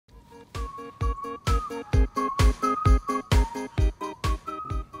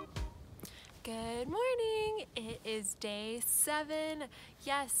day 7.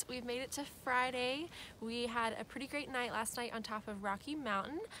 Yes, we've made it to Friday. We had a pretty great night last night on top of Rocky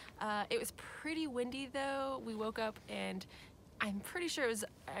Mountain. It was pretty windy though. We woke up and I'm pretty sure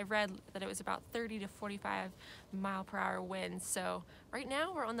I read that it was about 30 to 45 mile per hour winds. So right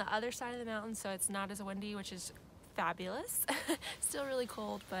now we're on the other side of the mountain, so it's not as windy, which is fabulous. Still really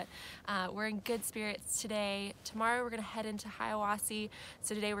cold, but we're in good spirits today. Tomorrow we're gonna head into Hiawassee.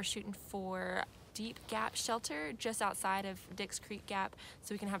 So today we're shooting for Deep Gap Shelter just outside of Dix Creek Gap,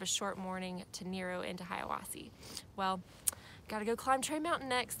 so we can have a short morning to Nero into Hiawassee. Well, gotta go climb Tray Mountain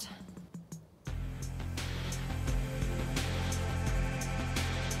next.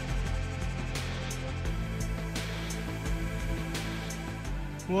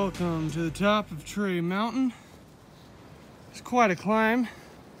 Welcome to the top of Tray Mountain. It's quite a climb,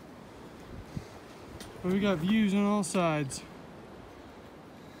 but we got views on all sides.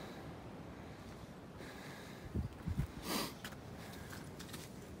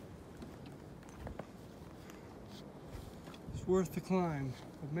 It's worth the climb,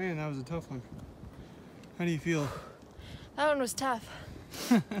 but man, that was a tough one. How do you feel? That one was tough.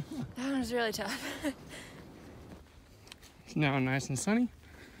 That one was really tough. It's now nice and sunny.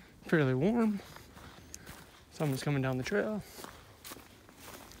 Fairly warm. Someone's coming down the trail.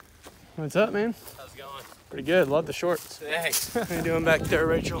 What's up, man? How's it going? Pretty good. Love the shorts. Thanks. How you doing back there,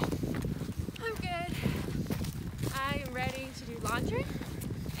 Rachel? I'm good. I am ready to do laundry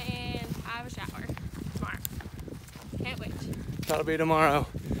and have a shower tomorrow. Can't wait. That'll be tomorrow.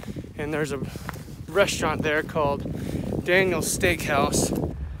 And there's a restaurant there called Daniel's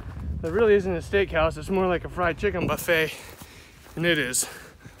Steakhouse. That really isn't a steakhouse. It's more like a fried chicken buffet. And it is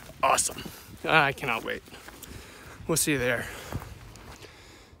awesome. I cannot wait. We'll see you there.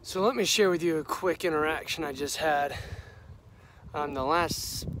 So let me share with you a quick interaction I just had. The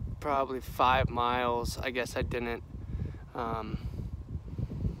last probably 5 miles, I guess I didn't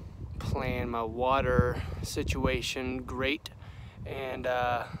plan my water situation great. And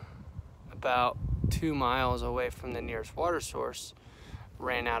about 2 miles away from the nearest water source,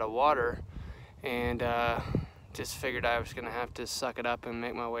 ran out of water, and just figured I was gonna have to suck it up and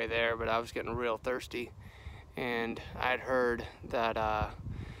make my way there, but I was getting real thirsty. And I'd heard that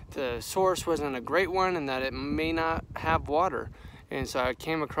the source wasn't a great one and that it may not have water. And so I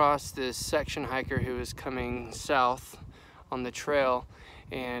came across this section hiker who was coming south on the trail,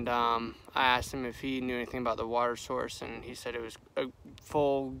 and I asked him if he knew anything about the water source, and he said it was a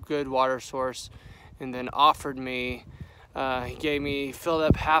full, good water source, and then offered me, he filled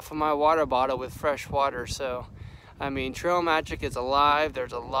up half of my water bottle with fresh water. So I mean, trail magic is alive.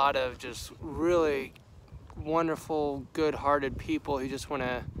 There's a lot of just really wonderful, good-hearted people who just want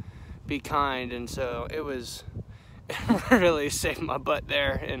to be kind, and so it really saved my butt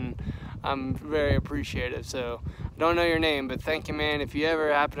there, and I'm very appreciative. So I don't know your name, but thank you, man. If you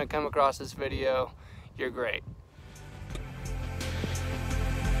ever happen to come across this video, you're great.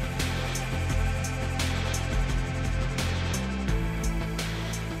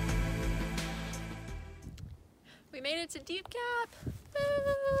 We made it to Deep Gap.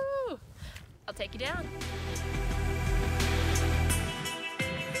 Woo! I'll take you down.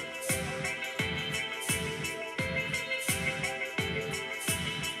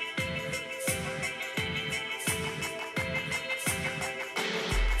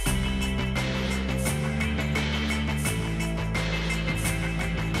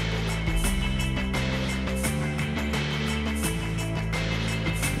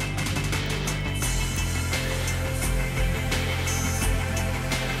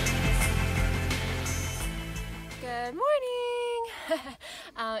 Good morning!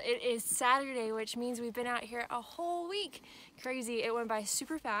 It is Saturday, which means we've been out here a whole week. Crazy, it went by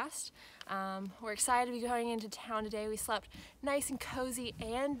super fast. We're excited to be going into town today. We slept nice and cozy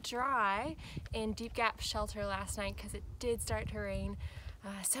and dry in Deep Gap Shelter last night because it did start to rain.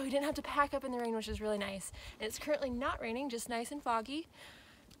 So we didn't have to pack up in the rain, which is really nice. And it's currently not raining, just nice and foggy.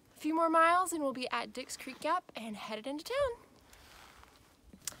 A few more miles and we'll be at Dix Creek Gap and headed into town.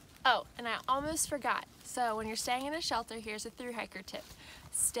 Oh, and I almost forgot. So when you're staying in a shelter, here's a thru hiker tip.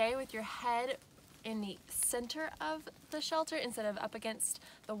 Stay with your head in the center of the shelter instead of up against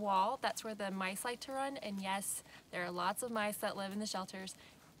the wall. That's where the mice like to run. And yes, there are lots of mice that live in the shelters.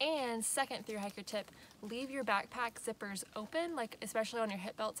 And second thru hiker tip, leave your backpack zippers open, like especially on your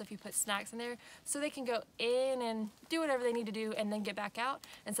hip belts if you put snacks in there, so they can go in and do whatever they need to do and then get back out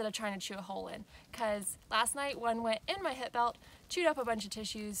instead of trying to chew a hole in. Because last night one went in my hip belt, chewed up a bunch of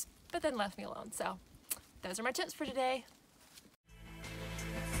tissues, but then left me alone. So those are my tips for today.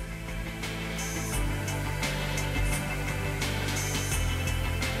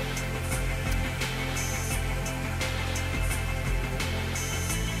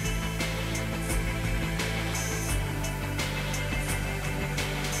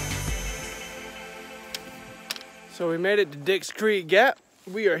 So we made it to Dix Creek Gap.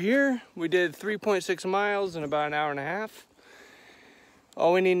 We are here. We did 3.6 miles in about an hour and a half.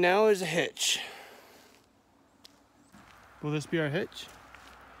 All we need now is a hitch. Will this be our hitch?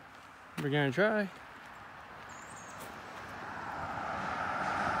 We're gonna try.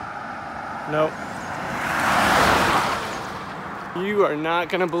 Nope. You are not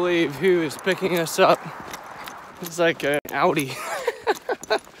gonna believe who is picking us up. It's like an Audi.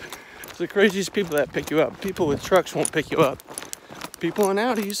 It's the craziest people that pick you up. People with trucks won't pick you up. People in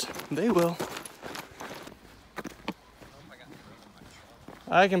Audis, they will.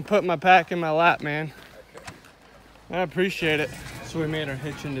 I can put my pack in my lap, man. I appreciate it. So we made our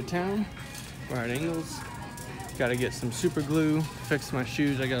hitch into town. We're at Ingles. Gotta get some super glue, fix my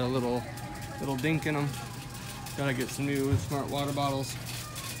shoes. I got a little dink in them. Gotta get some new smart water bottles.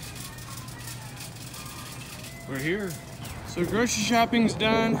 We're here. So grocery shopping's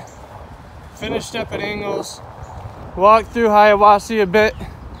done. Finished up at Ingles. Walked through Hiawassee a bit.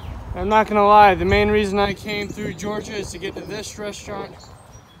 I'm not gonna lie, the main reason I came through Georgia is to get to this restaurant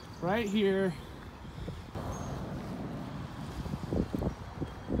right here.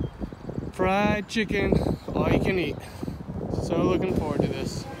 Fried chicken, all you can eat. So looking forward to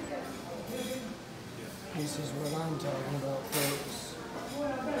this. This is what I'm talking about, folks.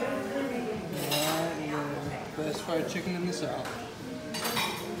 Right here. Best fried chicken in the South.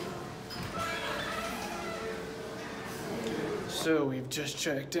 So we've just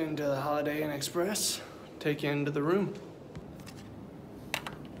checked into the Holiday Inn Express. Take you into the room.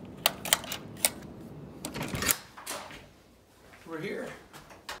 We're here.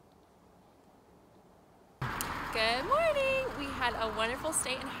 Good morning! We had a wonderful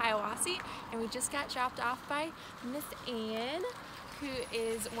stay in Hiawassee and we just got dropped off by Miss Ann, who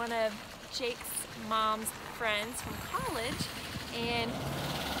is one of Jake's mom's friends from college, and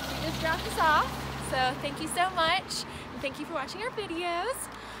she just dropped us off. So thank you so much, and thank you for watching our videos.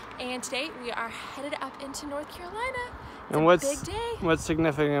 And today we are headed up into North Carolina. It's and a what's big day. What's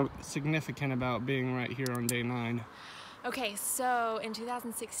significant about being right here on day 9? Okay, so in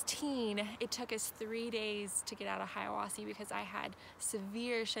 2016, it took us 3 days to get out of Hiawassee because I had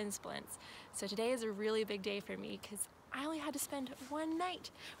severe shin splints. So today is a really big day for me because I only had to spend one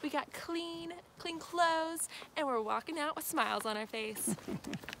night. We got clean clothes, and we're walking out with smiles on our face.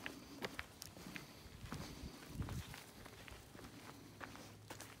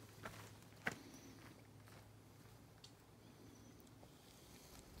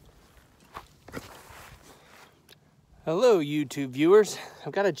 Hello, YouTube viewers.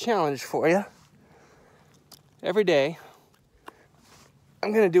 I've got a challenge for you. Every day,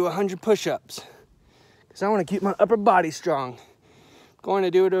 I'm gonna do 100 push-ups because I want to keep my upper body strong. I'm going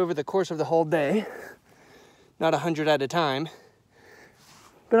to do it over the course of the whole day, not 100 at a time.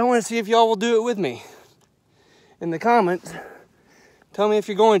 But I want to see if y'all will do it with me. In the comments, tell me if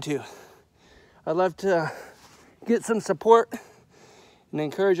you're going to. I'd love to get some support and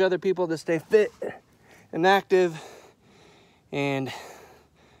encourage other people to stay fit and active. And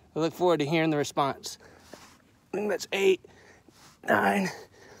I look forward to hearing the response. I think that's 8, 9,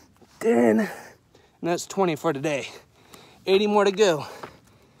 10, and that's 20 for today. 80 more to go.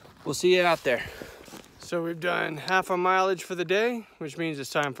 We'll see you out there. So we've done half our mileage for the day, which means it's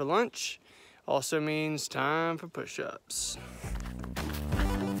time for lunch. Also means time for push-ups.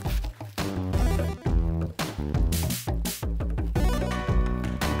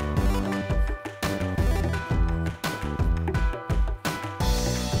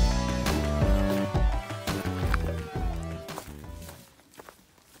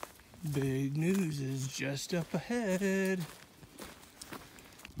 Big news is just up ahead.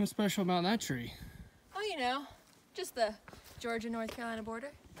 What's special about that tree? Oh, you know, just the Georgia-North Carolina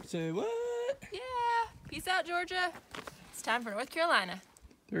border. Say what? Yeah, peace out, Georgia. It's time for North Carolina.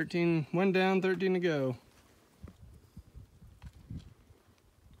 13, 1 down, 13 to go.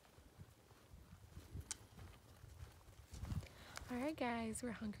 All right, guys,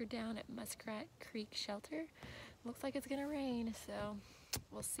 we're hunkered down at Muskrat Creek Shelter. Looks like it's gonna rain, so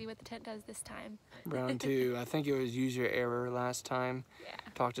we'll see what the tent does this time. Round 2. I think it was user error last time. Yeah.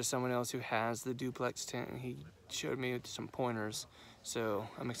 Talked to someone else who has the duplex tent, and he showed me some pointers. So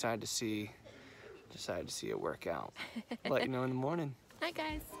I'm excited to see it work out. Let you know in the morning. Night,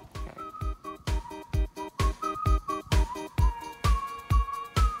 guys. Okay.